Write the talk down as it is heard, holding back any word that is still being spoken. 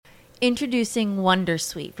Introducing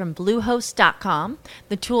Wondersuite from Bluehost.com,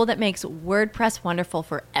 the tool that makes WordPress wonderful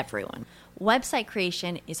for everyone. Website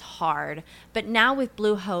creation is hard, but now with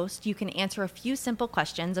Bluehost, you can answer a few simple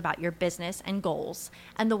questions about your business and goals,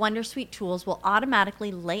 and the Wondersuite tools will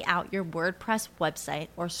automatically lay out your WordPress website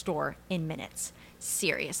or store in minutes.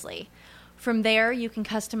 Seriously. From there, you can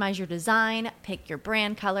customize your design, pick your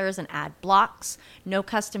brand colors, and add blocks. No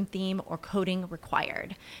custom theme or coding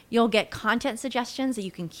required. You'll get content suggestions that you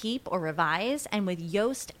can keep or revise, and with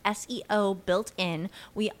Yoast SEO built in,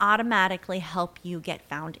 we automatically help you get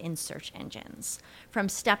found in search engines. From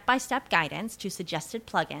step-by-step guidance to suggested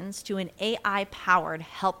plugins to an AI-powered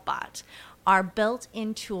help bot, our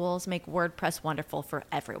built-in tools make WordPress wonderful for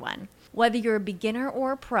everyone. Whether you're a beginner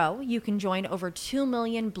or a pro, you can join over 2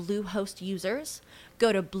 million Bluehost users.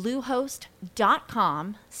 Go to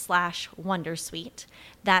bluehost.com/wondersuite.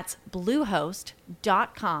 That's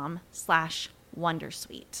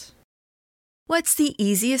bluehost.com/wondersuite. What's the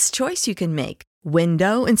easiest choice you can make?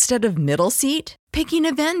 Window instead of middle seat? Picking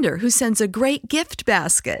a vendor who sends a great gift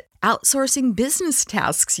basket? Outsourcing business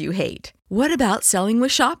tasks you hate? What about selling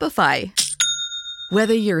with Shopify?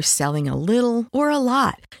 Whether you're selling a little or a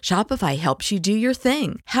lot, Shopify helps you do your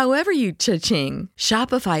thing, however you cha-ching.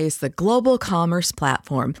 Shopify is the global commerce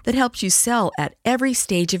platform that helps you sell at every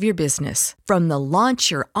stage of your business. From the launch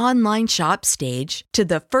your online shop stage to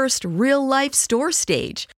the first real-life store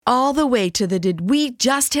stage, all the way to the did we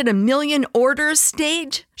just hit a million orders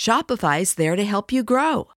stage? Shopify's there to help you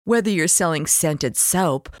grow. Whether you're selling scented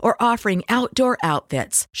soap or offering outdoor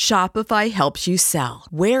outfits, Shopify helps you sell.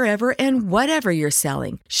 Wherever and whatever you're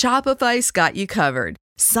selling, Shopify's got you covered.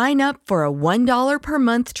 Sign up for a $1 per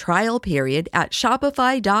month trial period at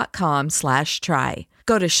shopify.com/try.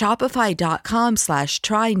 Go to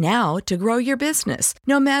shopify.com/try now to grow your business,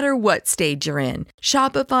 no matter what stage you're in.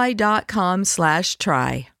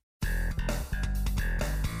 Shopify.com/try.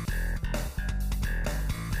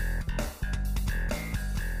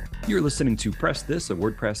 You're listening to Press This, a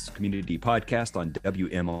WordPress community podcast on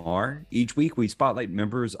WMR. Each week, we spotlight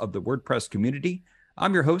members of the WordPress community.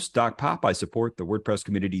 I'm your host, Doc Pop. I support the WordPress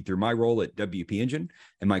community through my role at WP Engine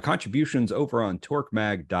and my contributions over on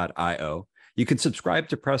torquemag.io. You can subscribe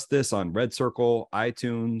to Press This on Red Circle,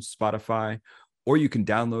 iTunes, Spotify, or you can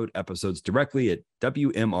download episodes directly at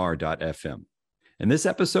WMR.fm. In this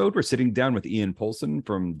episode, we're sitting down with Ian Poulsen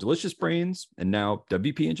from Delicious Brains and now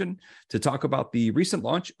WP Engine to talk about the recent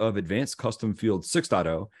launch of Advanced Custom Field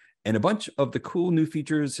 6.0 and a bunch of the cool new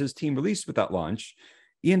features his team released with that launch.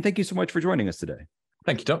 Ian, thank you so much for joining us today.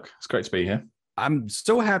 Thank you, Doc. It's great to be here. I'm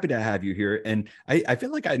so happy to have you here. And I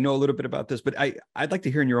feel like I know a little bit about this, but I'd like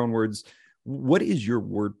to hear in your own words, what is your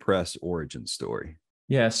WordPress origin story?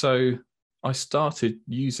 Yeah, so I started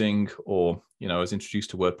using, I was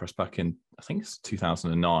introduced to WordPress back in, I think it's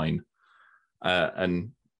 2009,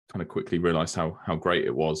 and kind of quickly realized how great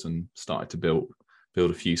it was and started to build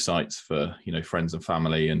a few sites for, friends and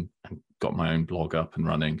family and got my own blog up and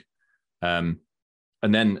running.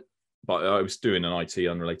 But I was doing an IT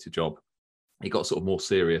unrelated job. It got sort of more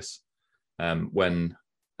serious when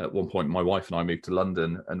at one point my wife and I moved to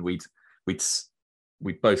London, and we'd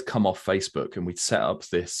both come off Facebook and we'd set up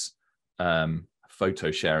this photo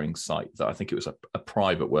sharing site that I think it was a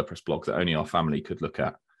private WordPress blog that only our family could look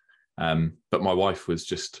at. But my wife was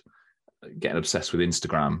just getting obsessed with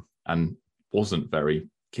Instagram and wasn't very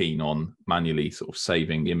keen on manually sort of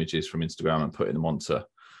saving images from Instagram and putting them onto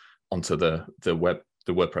the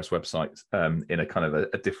WordPress website in a kind of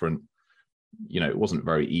a different, it wasn't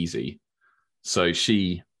very easy. So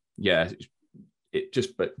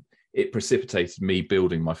it precipitated me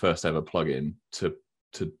building my first ever plugin to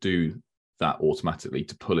do that automatically,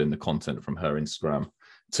 to pull in the content from her Instagram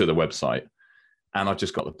to the website. And I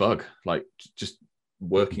just got the bug, like just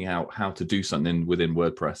working out how to do something within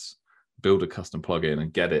WordPress, build a custom plugin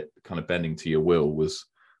and get it kind of bending to your will was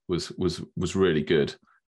really good.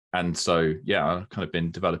 And so, I've kind of been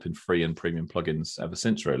developing free and premium plugins ever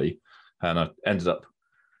since, really. And I ended up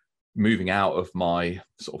moving out of my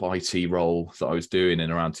sort of IT role that I was doing in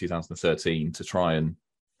around 2013 to try and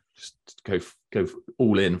just go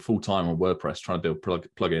all in full time on WordPress, trying to build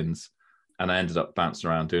plugins. And I ended up bouncing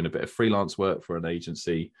around doing a bit of freelance work for an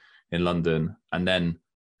agency in London. And then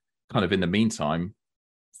kind of in the meantime,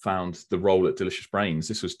 found the role at Delicious Brains.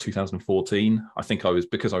 This was 2014. I think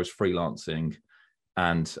because I was freelancing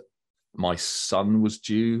and my son was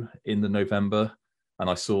due in the November, and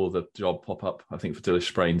I saw the job pop up, I think for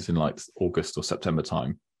Delicious Brains in like August or September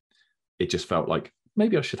time. It just felt like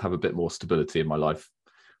maybe I should have a bit more stability in my life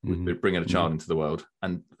with bringing a child into the world.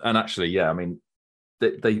 And actually, they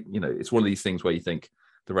it's one of these things where you think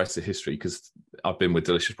the rest is history, because I've been with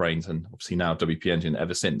Delicious Brains and obviously now WP Engine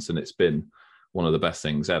ever since, and it's been one of the best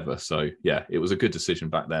things ever. So yeah, it was a good decision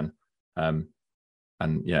back then. And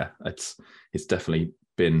yeah, it's definitely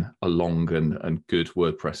been a long and good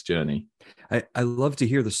WordPress journey. I love to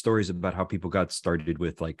hear the stories about how people got started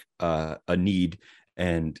with like a need.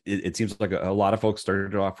 And it seems like a lot of folks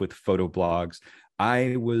started off with photo blogs.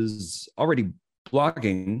 I was already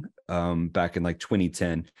blogging back in like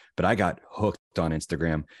 2010, but I got hooked on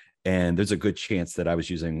Instagram. And there's a good chance that I was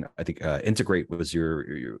using, I think Integrate was your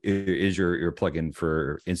plugin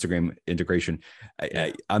for Instagram integration.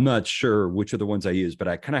 I'm not sure which of the ones I use, but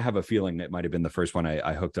I kind of have a feeling that might have been the first one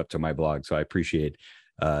I hooked up to my blog. So I appreciate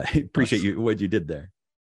you what you did there.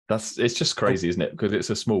 It's just crazy, isn't it? Because it's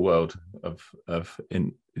a small world of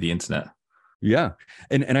in the internet. Yeah.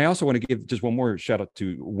 And I also want to give just one more shout out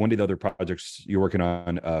to one of the other projects you're working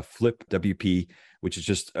on, Flip WP, which is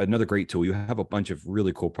just another great tool. You have a bunch of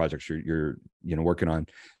really cool projects you're working on,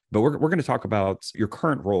 but we're going to talk about your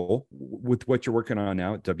current role with what you're working on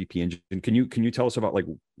now at WP Engine. Can you tell us about like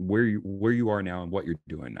where you are now and what you're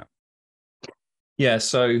doing now? Yeah.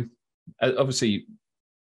 So obviously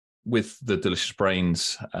with the Delicious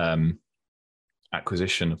Brains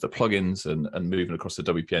acquisition of the plugins and moving across the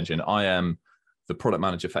WP Engine, I am the product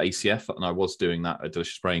manager for ACF, and I was doing that at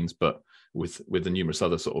Delicious Brains, but with the numerous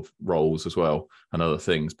other sort of roles as well and other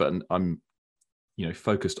things. But I'm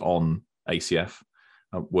focused on ACF,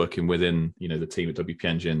 working within the team at WP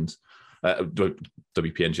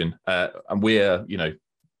Engine, and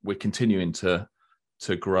we're continuing to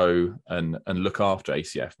grow and look after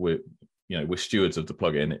ACF. We're stewards of the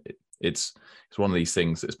plugin. It's one of these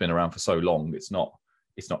things that's been around for so long. It's not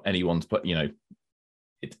anyone's, but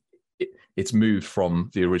it's moved from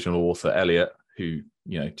the original author Elliot, who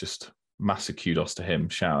just massive kudos to him,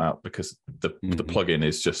 shout out, because the plugin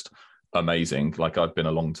is just amazing. Like, I've been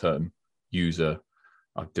a long-term user,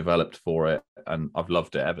 I've developed for it, and I've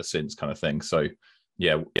loved it ever since, kind of thing. So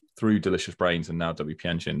yeah, through Delicious Brains and now WP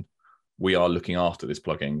Engine, we are looking after this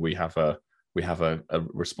plugin. We have a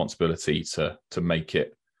responsibility to make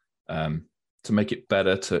it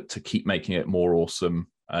better, to keep making it more awesome,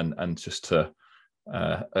 and just to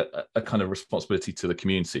a kind of responsibility to the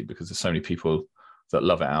community, because there's so many people that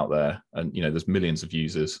love it out there, and there's millions of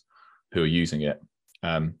users who are using it.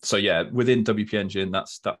 So yeah, within WP Engine,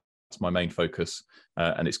 that's my main focus,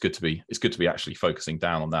 and it's good to be actually focusing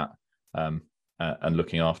down on that and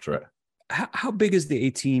looking after it. How big is the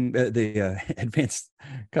A team, the advanced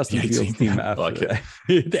custom fields team? After like it.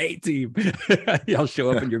 The A team, y'all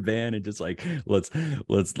show up in your van and just like let's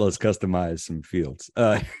customize some fields.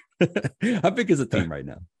 How big is the team right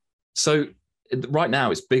now? So right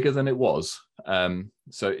now it's bigger than it was.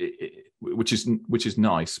 So which is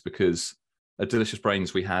nice, because at Delicious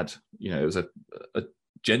Brains we had it was a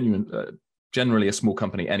genuine, generally a small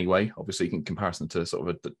company anyway. Obviously in comparison to sort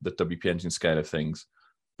of the WP Engine scale of things.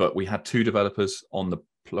 But we had 2 developers on the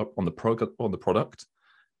product,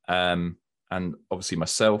 and obviously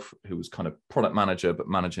myself, who was kind of product manager but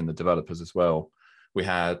managing the developers as well. We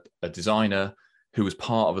had a designer who was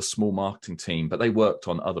part of a small marketing team, but they worked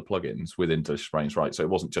on other plugins within Delicious Brains, right? So it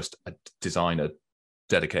wasn't just a designer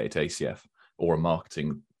dedicated to ACF or a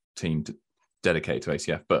marketing team dedicated to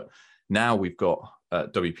ACF. But now we've got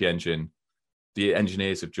WP Engine. The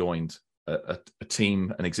engineers have joined a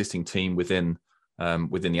team, an existing team within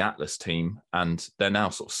the Atlas team, and they're now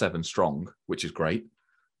sort of 7 strong, which is great.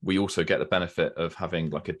 We also get the benefit of having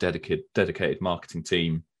like a dedicated marketing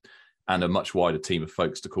team and a much wider team of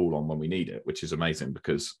folks to call on when we need it, which is amazing,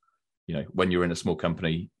 because when you're in a small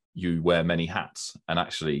company, you wear many hats, and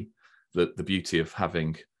actually the beauty of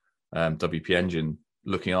having WP Engine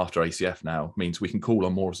looking after ACF now means we can call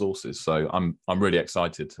on more resources. So I'm really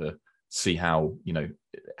excited to see how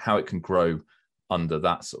it can grow under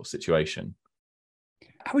that sort of situation.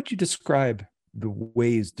 How would you describe the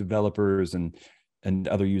ways developers and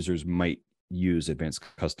other users might use advanced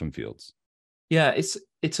custom fields? Yeah,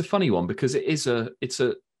 it's a funny one, because it's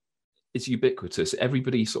ubiquitous.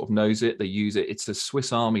 Everybody sort of knows it. They use it. It's a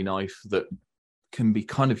Swiss Army knife that can be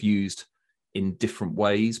kind of used in different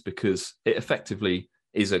ways, because it effectively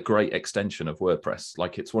is a great extension of WordPress.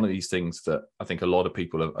 Like, it's one of these things that I think a lot of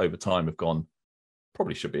people over time have gone,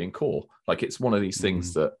 probably should be in core. Like, it's one of these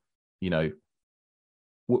things that,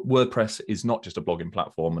 WordPress is not just a blogging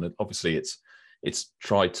platform, and obviously it's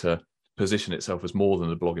tried to position itself as more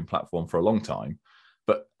than a blogging platform for a long time.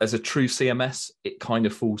 But as a true CMS, it kind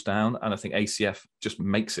of falls down, and I think ACF just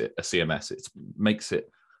makes it a CMS. It makes it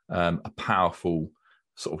a powerful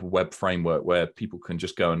sort of web framework where people can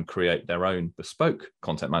just go and create their own bespoke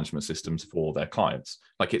content management systems for their clients.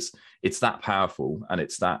 Like it's that powerful, and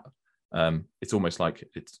it's that it's almost like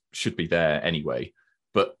it should be there anyway.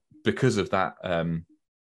 But because of that,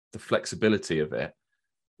 the flexibility of it,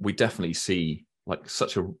 we definitely see like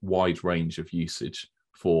such a wide range of usage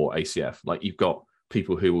for ACF. Like you've got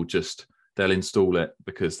people who will they'll install it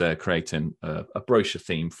because they're creating a brochure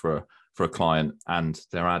theme for a client, and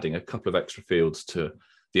they're adding a couple of extra fields to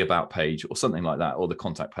the about page or something like that, or the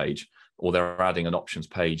contact page, or they're adding an options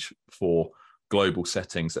page for global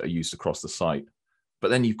settings that are used across the site.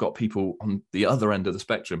 But then you've got people on the other end of the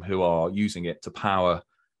spectrum who are using it to power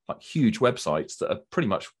like huge websites that are pretty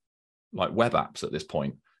much like web apps at this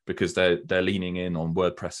point, because they're leaning in on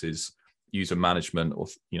WordPress's user management, or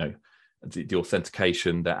the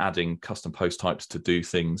authentication. They're adding custom post types to do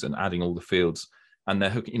things and adding all the fields, and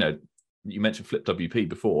they're hooking. You mentioned FlipWP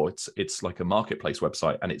before. It's like a marketplace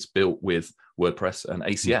website, and it's built with WordPress and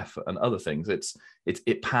ACF and other things.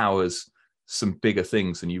 It powers some bigger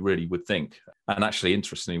things than you really would think. And actually,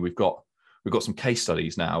 interestingly, we've got some case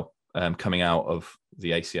studies now coming out of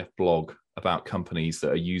the ACF blog about companies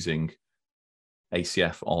that are using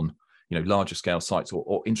ACF on larger scale sites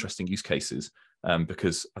or interesting use cases.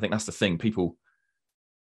 Because I think that's the thing. People,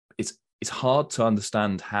 it's hard to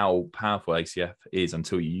understand how powerful ACF is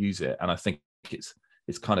until you use it. And I think it's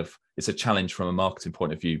a challenge from a marketing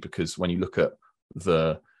point of view, because when you look at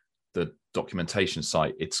the documentation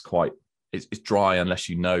site, it's dry unless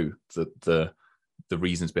you know the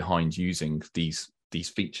reasons behind using these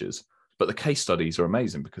features. But the case studies are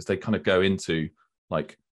amazing, because they kind of go into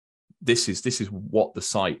like, this is what the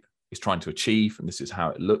site is trying to achieve, and this is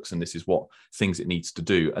how it looks, and this is what things it needs to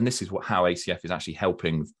do, and this is how ACF is actually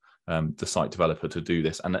helping the site developer to do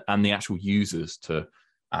this, and the actual users to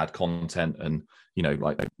add content. And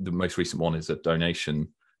like the most recent one is a donation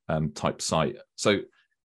type site. So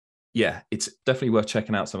yeah, it's definitely worth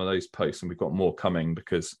checking out some of those posts, and we've got more coming,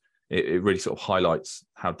 because it really sort of highlights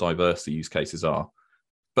how diverse the use cases are.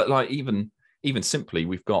 But like even simply,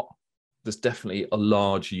 there's definitely a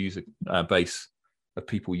large user base of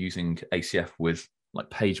people using ACF with like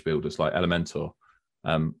page builders like Elementor,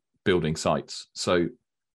 building sites. So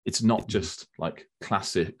it's not just like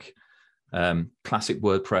classic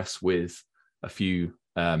WordPress with a few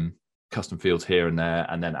custom fields here and there,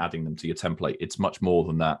 and then adding them to your template. It's much more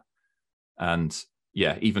than that. And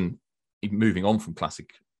yeah, even moving on from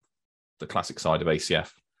the classic side of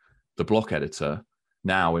ACF, the block editor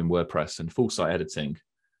now in WordPress and full site editing,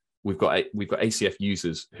 we've got ACF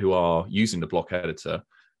users who are using the block editor,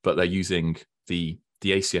 but they're using the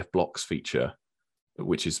ACF blocks feature,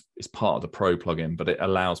 which is part of the Pro plugin, but it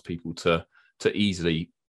allows people to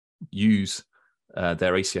easily use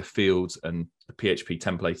their ACF fields and the PHP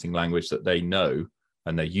templating language that they know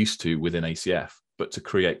and they're used to within ACF, but to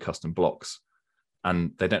create custom blocks.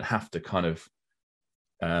 And they don't have to kind of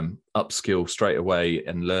upskill straight away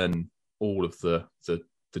and learn all of the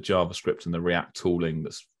JavaScript and the React tooling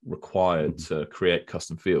that's required to create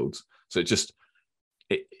custom fields. So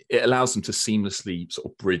it allows them to seamlessly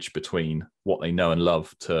sort of bridge between what they know and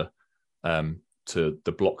love to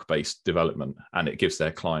the block-based development, and it gives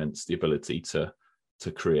their clients the ability to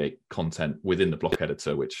create content within the block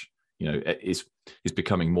editor, which is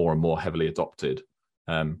becoming more and more heavily adopted.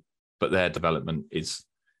 But their development is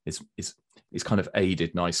kind of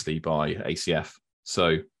aided nicely by ACF.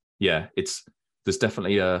 So yeah, there's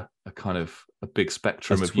definitely a kind of a big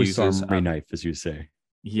spectrum of users. Army knife, as you say.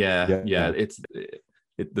 Yeah.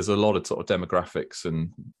 There's a lot of sort of demographics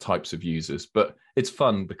and types of users, but it's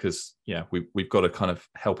fun because we've got to kind of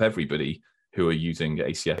help everybody who are using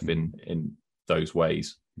ACF in those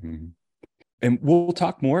ways. Mm-hmm. And we'll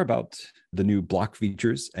talk more about the new block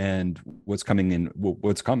features and what's come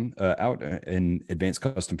out in Advanced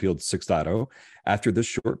Custom Fields 6.0 after this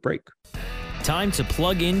short break. Time to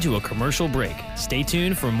plug into a commercial break. Stay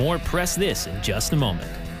tuned for more Press This in just a moment.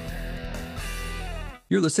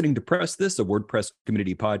 You're listening to Press This, a WordPress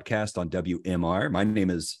community podcast on WMR. My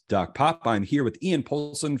name is Doc Pop. I'm here with Ian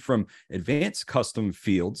Polson from Advanced Custom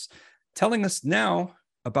Fields, telling us now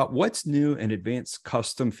about what's new in Advanced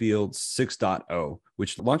Custom Fields 6.0,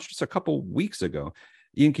 which launched just a couple weeks ago.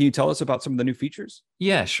 Ian, can you tell us about some of the new features?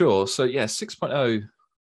 Yeah, sure. So 6.0,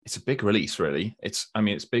 it's a big release, really. It's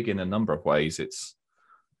big in a number of ways.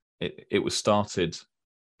 It was started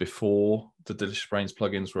before the Delicious Brains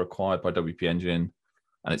plugins were acquired by WP Engine,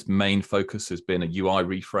 and its main focus has been a UI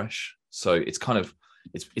refresh. So it's kind of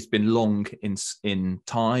it's been long in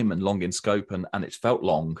time and long in scope, and it's felt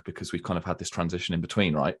long because we've kind of had this transition in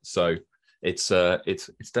between, right? So it's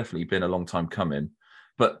definitely been a long time coming.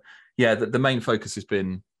 But Yeah, the main focus has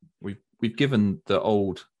been we've given the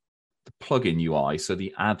plugin UI, so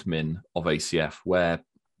the admin of ACF, where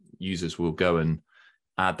users will go and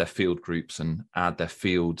add their field groups and add their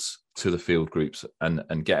fields to the field groups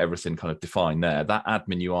and get everything kind of defined there. That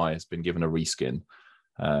admin UI has been given a reskin.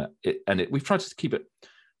 We've tried to keep it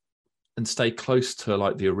and stay close to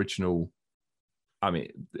like the original. I mean,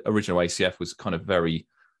 the original ACF was kind of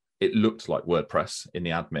it looked like WordPress in the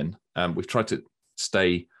admin. We've tried to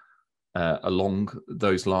stay along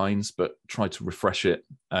those lines, but tried to refresh it.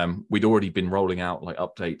 We'd already been rolling out like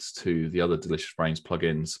updates to the other Delicious Brains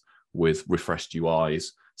plugins with refreshed UIs,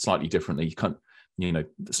 slightly differently,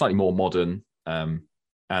 slightly more modern.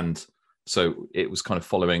 And so it was kind of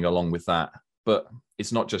following along with that. But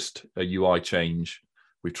it's not just a UI change.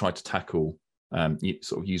 We've tried to tackle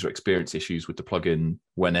sort of user experience issues with the plugin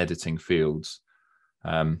when editing fields.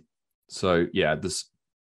 So yeah,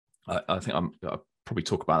 I think I'll probably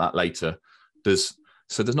talk about that later. There's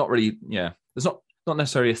not really, there's not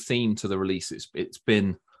necessarily a theme to the release. It's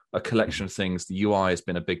been a collection of things. The UI has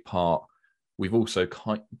been a big part. We've also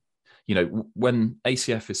when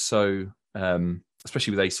ACF is so,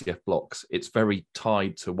 especially with ACF blocks, it's very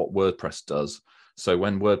tied to what WordPress does. So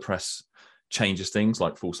when WordPress changes things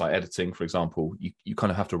like full site editing, for example, you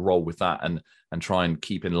kind of have to roll with that and try and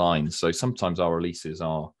keep in line. So sometimes our releases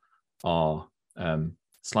are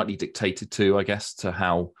slightly dictated to, I guess, to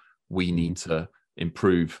how we need to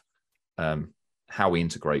improve how we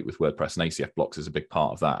integrate with WordPress, and ACF blocks is a big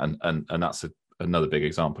part of that. And that's another big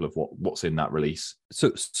example of what's in that release.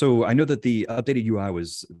 So I know that the updated UI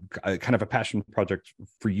was kind of a passion project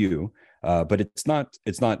for you, but it's not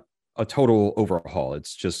a total overhaul.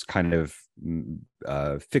 It's just kind of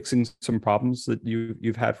fixing some problems that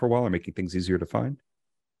you've had for a while, or making things easier to find.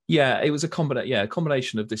 Yeah, it was a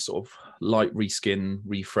combination of this sort of light reskin,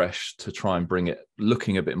 refresh to try and bring it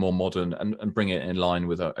looking a bit more modern and bring it in line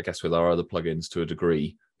with, I guess, with our other plugins to a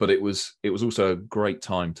degree. But it was also a great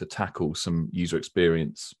time to tackle some user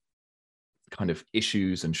experience kind of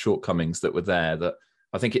issues and shortcomings that were there. That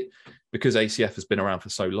I think because ACF has been around for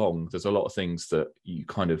so long, there's a lot of things that you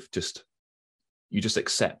kind of just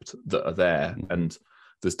accept that are there, and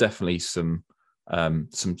there's definitely some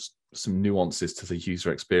nuances to the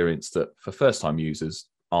user experience that for first-time users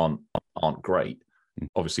aren't great.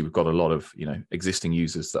 Obviously, we've got a lot of existing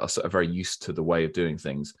users that are sort of very used to the way of doing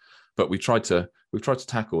things, but we've tried to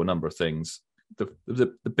tackle a number of things.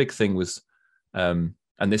 The big thing was, and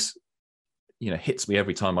this hits me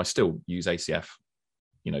every time. I still use ACF,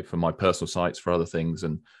 for my personal sites, for other things,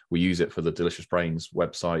 and we use it for the Delicious Brains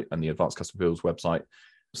website and the Advanced Custom Fields website.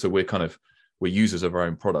 So we're users of our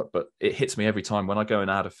own product, but it hits me every time when I go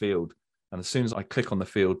and add a field. And as soon as I click on the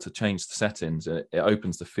field to change the settings, it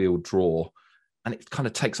opens the field drawer, and it kind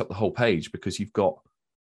of takes up the whole page because you've got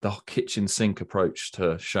the kitchen sink approach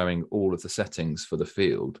to showing all of the settings for the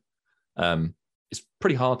field. It's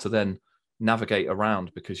pretty hard to then navigate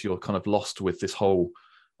around because you're kind of lost with this whole,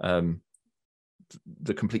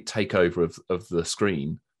 the complete takeover of the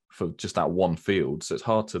screen for just that one field. So it's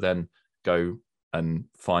hard to then go and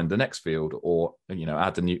find the next field, or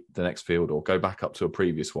add the next field, or go back up to a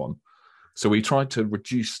previous one. So we tried to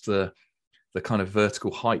reduce the kind of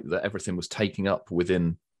vertical height that everything was taking up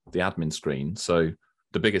within the admin screen. So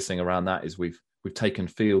the biggest thing around that is we've taken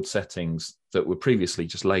field settings that were previously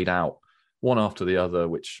just laid out one after the other,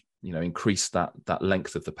 which increased that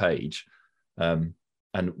length of the page, and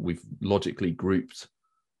we've logically grouped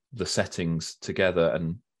the settings together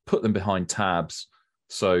and put them behind tabs.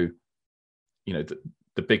 So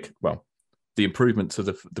the improvement to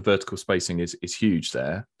the vertical spacing is huge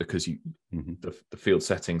there, because the field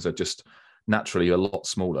settings are just naturally a lot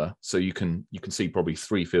smaller. So you can see probably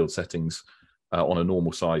 3 field settings on a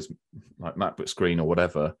normal size like MacBook screen or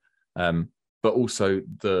whatever. But also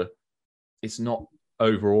it's not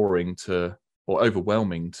overwhelming to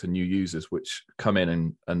new users which come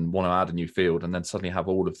in and want to add a new field and then suddenly have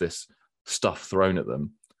all of this stuff thrown at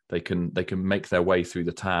them. They can make their way through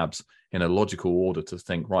the tabs in a logical order to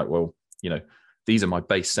think, right, well, these are my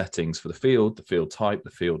base settings for the field type,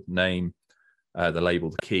 the field name, the label,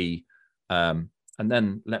 the key. And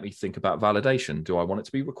then let me think about validation. Do I want it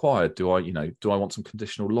to be required? Do I want some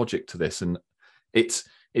conditional logic to this? And it's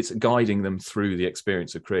guiding them through the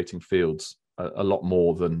experience of creating fields a lot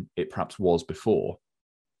more than it perhaps was before.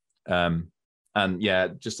 And yeah,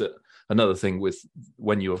 just another thing with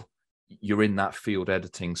when you're in that field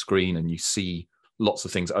editing screen and you see lots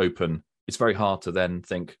of things open, it's very hard to then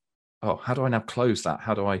think, oh, how do I now close that?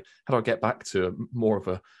 How do I get back to more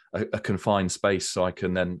of a confined space so I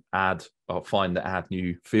can then find the add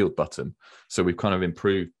new field button? So we've kind of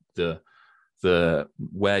improved the the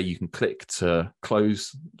where you can click to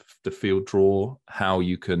close the field drawer, how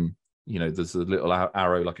you can, there's a little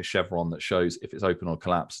arrow like a chevron that shows if it's open or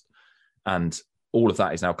collapsed. And all of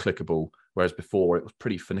that is now clickable, whereas before it was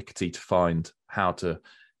pretty finicky to find how to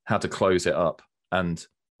close it up. And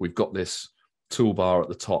we've got this toolbar at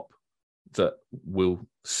the top that will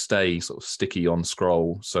stay sort of sticky on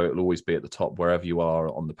scroll, so it'll always be at the top wherever you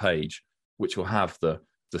are on the page, which will have the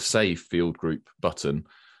save field group button,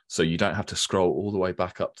 so you don't have to scroll all the way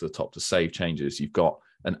back up to the top to save changes. You've got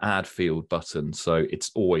an add field button, so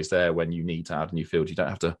it's always there when you need to add a new field. You don't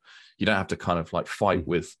have to kind of like fight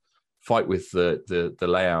with the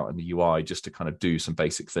layout and the UI just to kind of do some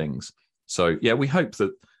basic things. So yeah, we hope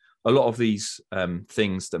that a lot of these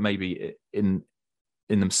things that maybe in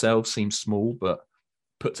themselves seem small, but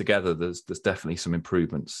put together, there's definitely some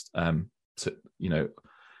improvements to,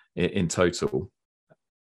 in total.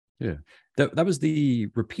 Yeah, that was the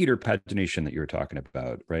repeater pagination that you were talking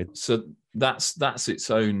about, right? So that's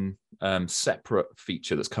its own separate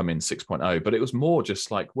feature that's come in 6.0, but it was more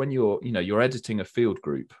just like when you're editing a field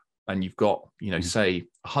group and you've got, say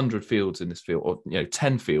 100 fields in this field, or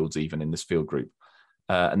 10 fields even in this field group,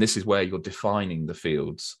 and this is where you're defining the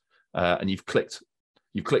fields, and you've clicked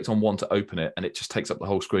on one to open it, and it just takes up the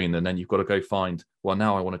whole screen, and then you've got to go find, well,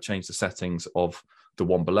 now I want to change the settings of the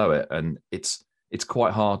one below it, and it's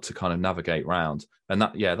quite hard to kind of navigate around. And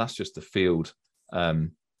that's just the field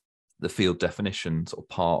definition sort of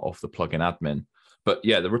part of the plugin admin. But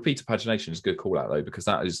yeah, the repeater pagination is a good call out though, because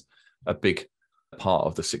that is a big part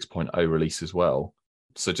of the 6.0 release as well.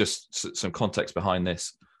 So just some context behind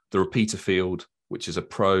this: the repeater field, which is a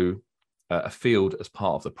field as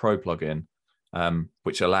part of the Pro plugin,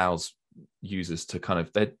 which allows users to kind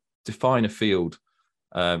of define a field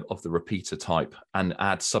of the repeater type and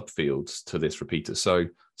add subfields to this repeater. So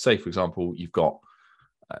say, for example, you've got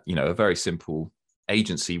a very simple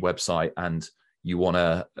agency website and you want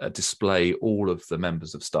to display all of the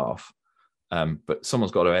members of staff, but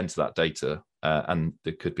someone's got to enter that data, and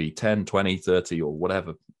there could be 10, 20, 30 or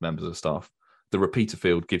whatever members of staff. The repeater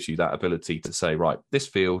field gives you that ability to say, right, this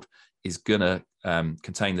field is going to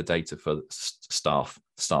contain the data for staff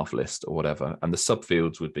list or whatever. And the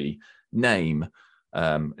subfields would be name,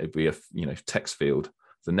 it'd be a text field.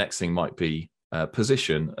 The next thing might be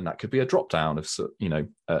position, and that could be a drop down of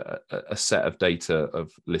a set of data of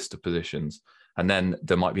list of positions. And then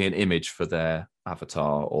there might be an image for their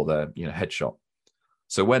avatar or their headshot.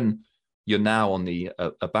 So when you're now on the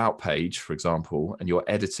about page, for example, and you're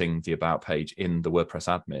editing the about page in the WordPress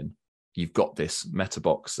admin, you've got this meta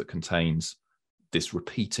box that contains this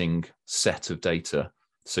repeating set of data.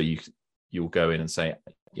 So you'll go in and say,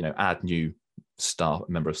 add new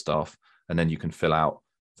member of staff, and then you can fill out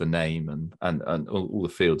the name and all the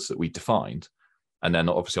fields that we defined. And then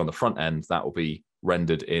obviously on the front end, that will be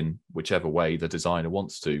rendered in whichever way the designer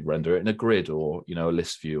wants to render it, in a grid or a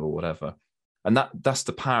list view or whatever. And that's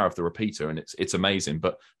the power of the repeater, and it's amazing.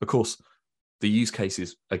 But of course, the use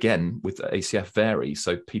cases again with ACF vary.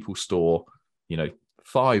 So people store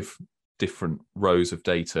 5 different rows of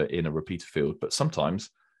data in a repeater field, but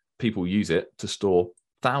sometimes people use it to store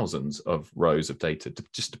thousands of rows of data,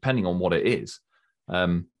 just depending on what it is.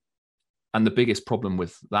 And the biggest problem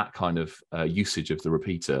with that kind of usage of the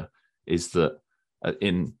repeater is that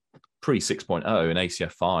in pre 6.0 in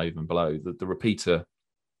ACF 5 and below, the repeater,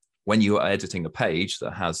 when you are editing a page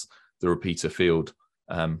that has the repeater field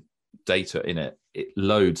data in it, it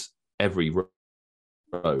loads every row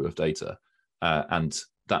of data, and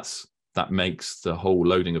that makes the whole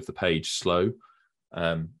loading of the page slow.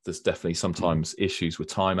 There's definitely sometimes issues with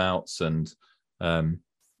timeouts, and and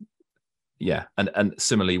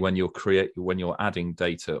similarly when you're adding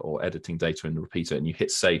data or editing data in the repeater and you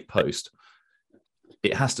hit save post,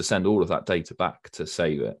 it has to send all of that data back to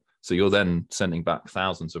save it. So you're then sending back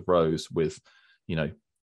thousands of rows with,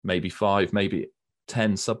 maybe 5, maybe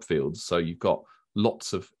 10 subfields. So you've got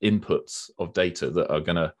lots of inputs of data that are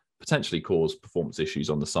going to potentially cause performance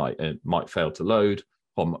issues on the site. It might fail to load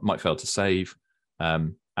or might fail to save.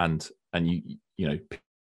 And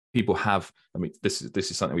people have, this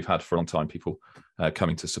is something we've had for a long time, people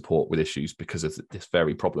coming to support with issues because of this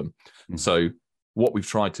very problem. Mm-hmm. So what we've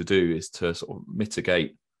tried to do is to sort of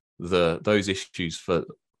mitigate those issues for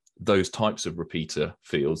those types of repeater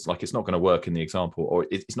fields. Like, it's not going to work in the example, or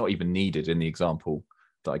it's not even needed in the example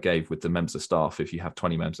that I gave with the members of staff if you have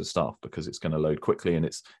 20 members of staff, because it's going to load quickly and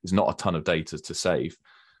it's not a ton of data to save.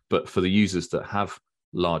 But for the users that have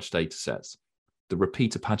large data sets, the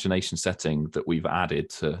repeater pagination setting that we've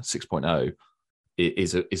added to 6.0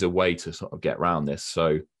 is a way to sort of get around this.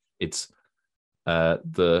 So it's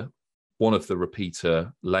one of the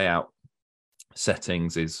repeater layout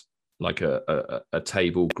settings is like a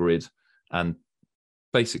table grid, and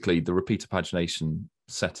basically the repeater pagination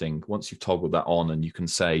setting, once you've toggled that on, and you can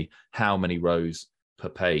say how many rows per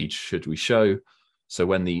page should we show. So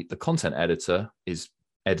when the content editor is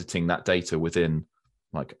editing that data within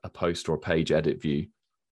like a post or a page edit view,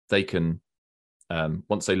 they can,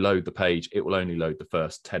 once they load the page, it will only load the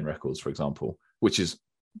first 10 records, for example, which is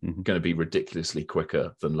going to be ridiculously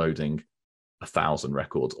quicker than loading 1,000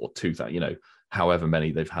 records or 2,000, however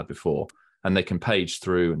many they've had before. And they can page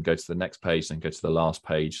through and go to the next page, then go to the last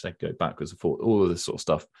page, then go backwards and forward, all of this sort of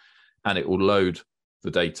stuff. And it will load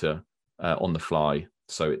the data on the fly.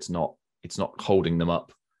 So it's not holding them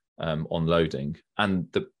up on loading. And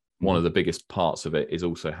one of the biggest parts of it is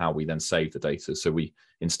also how we then save the data. So we,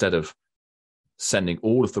 instead of sending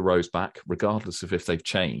all of the rows back, regardless of if they've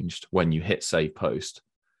changed, when you hit save post,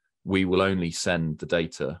 we will only send the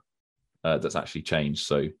data that's actually changed.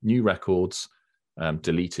 So new records,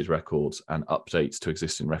 deleted records, and updates to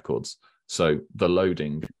existing records. So the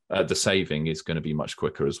loading, the saving is going to be much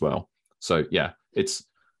quicker as well. So yeah, it's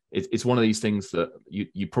one of these things that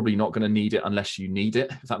you're probably not going to need it unless you need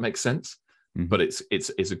it, if that makes sense. Mm-hmm. But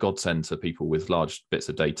it's a godsend to people with large bits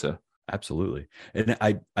of data. Absolutely. And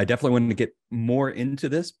I definitely want to get more into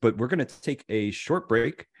this, but we're going to take a short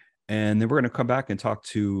break. And then we're going to come back and talk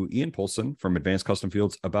to Ian Poulsen from Advanced Custom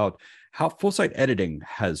Fields about how full site editing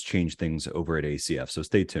has changed things over at ACF. So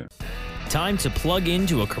stay tuned. Time to plug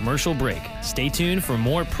into a commercial break. Stay tuned for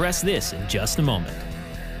more Press This in just a moment.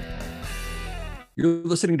 You're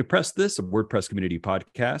listening to Press This, a WordPress community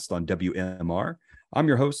podcast on WMR. I'm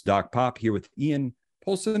your host, Doc Pop, here with Ian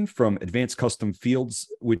Poulsen from Advanced Custom Fields,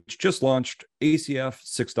 which just launched ACF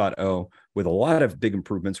 6.0 with a lot of big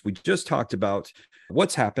improvements. We just talked about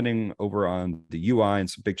what's happening over on the UI and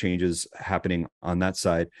some big changes happening on that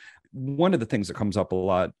side. One of the things that comes up a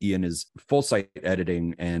lot, Ian, is full site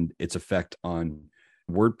editing and its effect on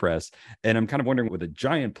WordPress. And I'm kind of wondering, with a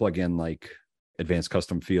giant plugin like Advanced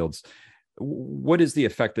Custom Fields, what is the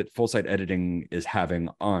effect that full site editing is having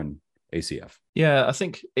on ACF? Yeah, I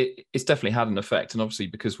think it's definitely had an effect, and obviously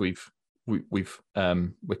because we're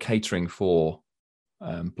catering for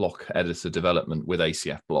block editor development with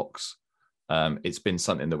ACF blocks, it's been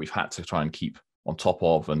something that we've had to try and keep on top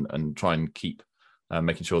of and try and keep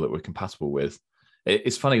making sure that we're compatible with.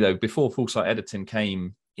 It's funny though, before full site editing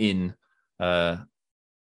came in, I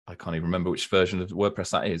can't even remember which version of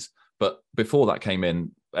WordPress that is, but before that came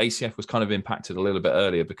in, ACF was kind of impacted a little bit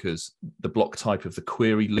earlier because the block type of the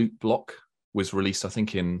query loop block was released, I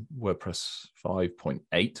think, in WordPress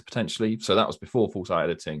 5.8 potentially. So that was before full site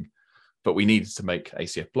editing, but we needed to make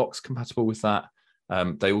ACF blocks compatible with that.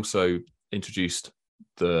 They also introduced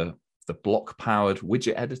the block powered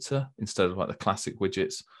widget editor instead of like the classic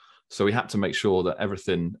widgets. So we had to make sure that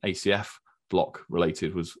everything ACF block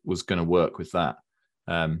related was going to work with that.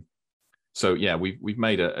 So yeah, we've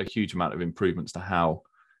made a huge amount of improvements to how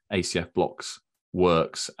ACF blocks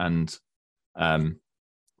works, and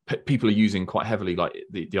people are using quite heavily like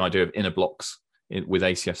the idea of inner blocks with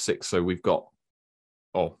ACF 6. So we've got,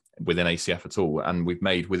 within ACF at all, and we've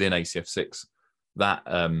made within ACF 6 that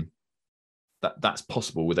that's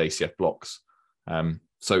possible with ACF blocks.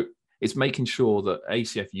 So it's making sure that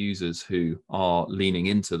ACF users who are leaning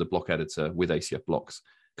into the block editor with ACF blocks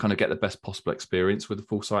kind of get the best possible experience with the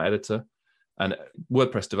full site editor. And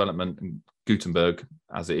WordPress development and Gutenberg,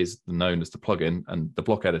 as it is known as the plugin, and the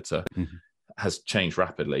block editor has changed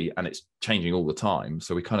rapidly, and it's changing all the time.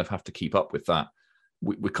 So we kind of have to keep up with that.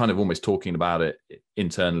 We're kind of almost talking about it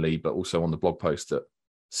internally, but also on the blog post, that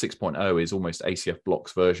 6.0 is almost ACF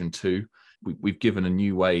blocks version 2. We've given a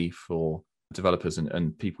new way for developers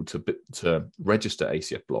and people to register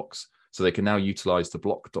ACF blocks. So they can now utilize the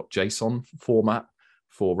block.json format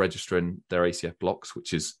for registering their ACF blocks,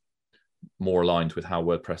 which is more aligned with how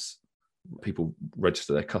WordPress people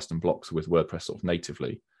register their custom blocks with WordPress sort of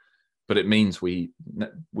natively. But it means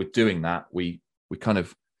with doing that, we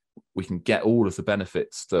can get all of the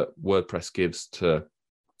benefits that WordPress gives to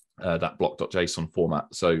that block.json format.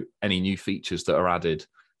 So any new features that are added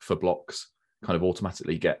for blocks kind of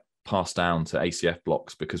automatically get passed down to ACF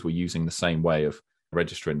blocks because we're using the same way of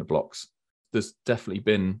registering the blocks. There's definitely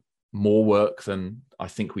been more work than I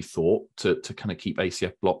think we thought to kind of keep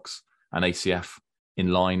ACF blocks and ACF in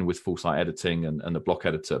line with full site editing and the block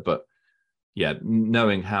editor. But yeah,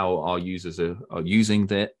 knowing how our users are using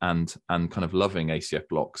it and kind of loving ACF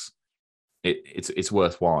blocks, it's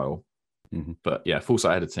worthwhile. Mm-hmm. But yeah, full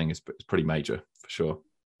site editing is pretty major for sure.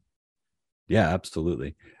 Yeah,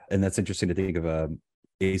 absolutely. And that's interesting to think of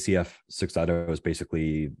ACF 6.0 is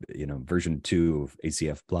basically, version 2 of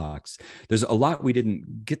ACF blocks. There's a lot we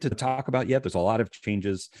didn't get to talk about yet. There's a lot of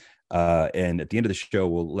changes. And at the end of the show,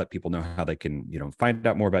 we'll let people know how they can, find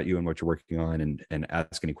out more about you and what you're working on and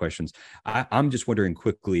ask any questions. I'm just wondering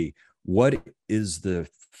quickly, what is the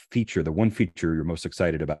one feature you're most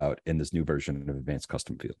excited about in this new version of Advanced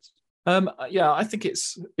Custom Fields? I think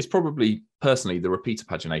it's probably personally the repeater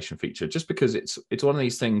pagination feature, just because it's one of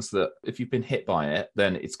these things that if you've been hit by it,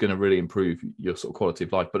 then it's going to really improve your sort of quality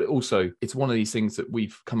of life. But it's one of these things that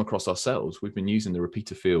we've come across ourselves. We've been using the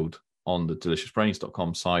repeater field on the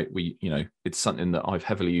delicioussbrains.com site. It's something that I've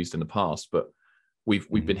heavily used in the past, but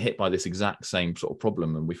we've been hit by this exact same sort of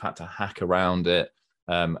problem, and we've had to hack around it,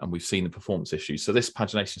 and we've seen the performance issues. So this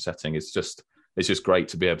pagination setting is just great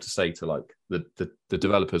to be able to say to like the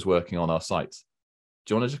developers working on our sites,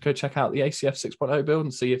 do you want to just go check out the ACF 6.0 build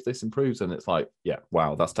and see if this improves? And it's like, yeah,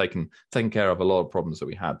 wow, that's taken care of a lot of problems that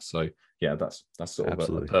we had. So yeah, that's sort of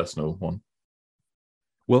a personal one.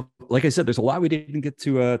 Well, like I said, there's a lot we didn't get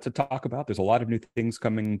to talk about. There's a lot of new things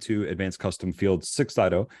coming to Advanced Custom Fields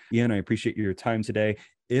 6.0. Ian, I appreciate your time today.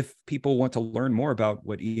 If people want to learn more about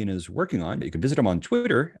what Ian is working on, you can visit him on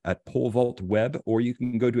Twitter at PoleVaultWeb, or you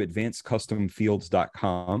can go to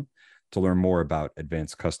advancedcustomfields.com to learn more about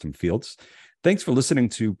Advanced Custom Fields. Thanks for listening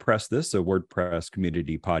to Press This, a WordPress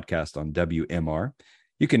community podcast on WMR.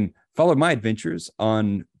 You can follow my adventures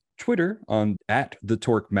on Twitter on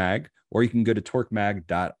 @TheTorqueMag, or you can go to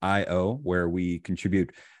torquemag.io, where we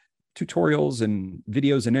contribute tutorials and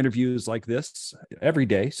videos and interviews like this every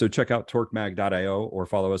day. So check out torquemag.io or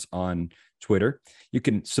follow us on Twitter. You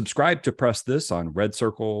can subscribe to Press This on Red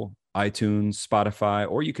Circle, iTunes, Spotify,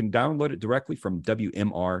 or you can download it directly from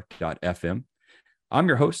WMR.fm. I'm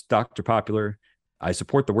your host, Dr. Popular. I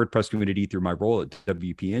support the WordPress community through my role at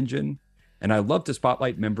WP Engine, and I love to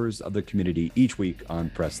spotlight members of the community each week on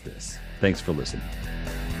Press This. Thanks for listening.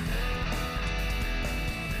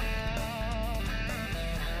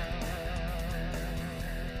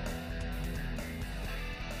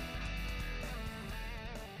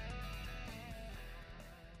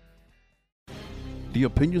 The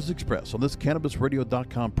opinions expressed on this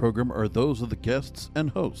CannabisRadio.com program are those of the guests and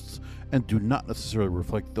hosts and do not necessarily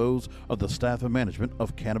reflect those of the staff and management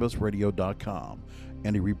of CannabisRadio.com.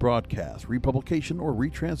 Any rebroadcast, republication, or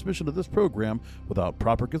retransmission of this program without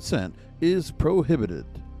proper consent is prohibited.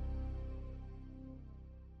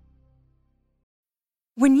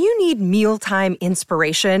 When you need mealtime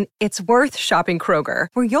inspiration, it's worth shopping Kroger,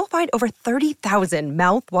 where you'll find over 30,000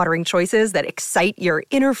 mouth-watering choices that excite your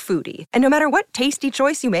inner foodie. And no matter what tasty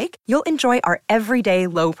choice you make, you'll enjoy our everyday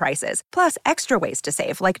low prices, plus extra ways to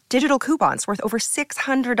save, like digital coupons worth over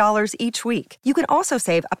 $600 each week. You can also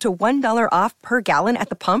save up to $1 off per gallon at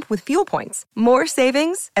the pump with fuel points. More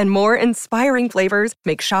savings and more inspiring flavors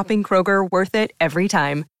make shopping Kroger worth it every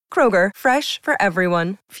time. Kroger, fresh for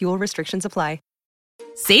everyone. Fuel restrictions apply.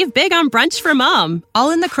 Save big on brunch for mom,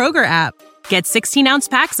 all in the Kroger app. Get 16-ounce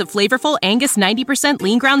packs of flavorful Angus 90%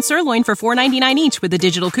 lean ground sirloin for $4.99 each with a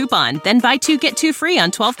digital coupon. Then buy 2, get 2 free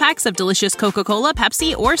on 12 packs of delicious Coca-Cola,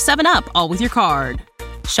 Pepsi, or 7-Up, all with your card.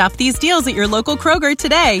 Shop these deals at your local Kroger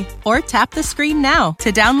today, or tap the screen now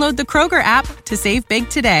to download the Kroger app to save big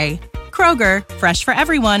today. Kroger, fresh for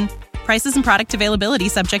everyone. Prices and product availability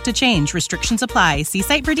subject to change. Restrictions apply. See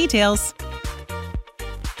site for details.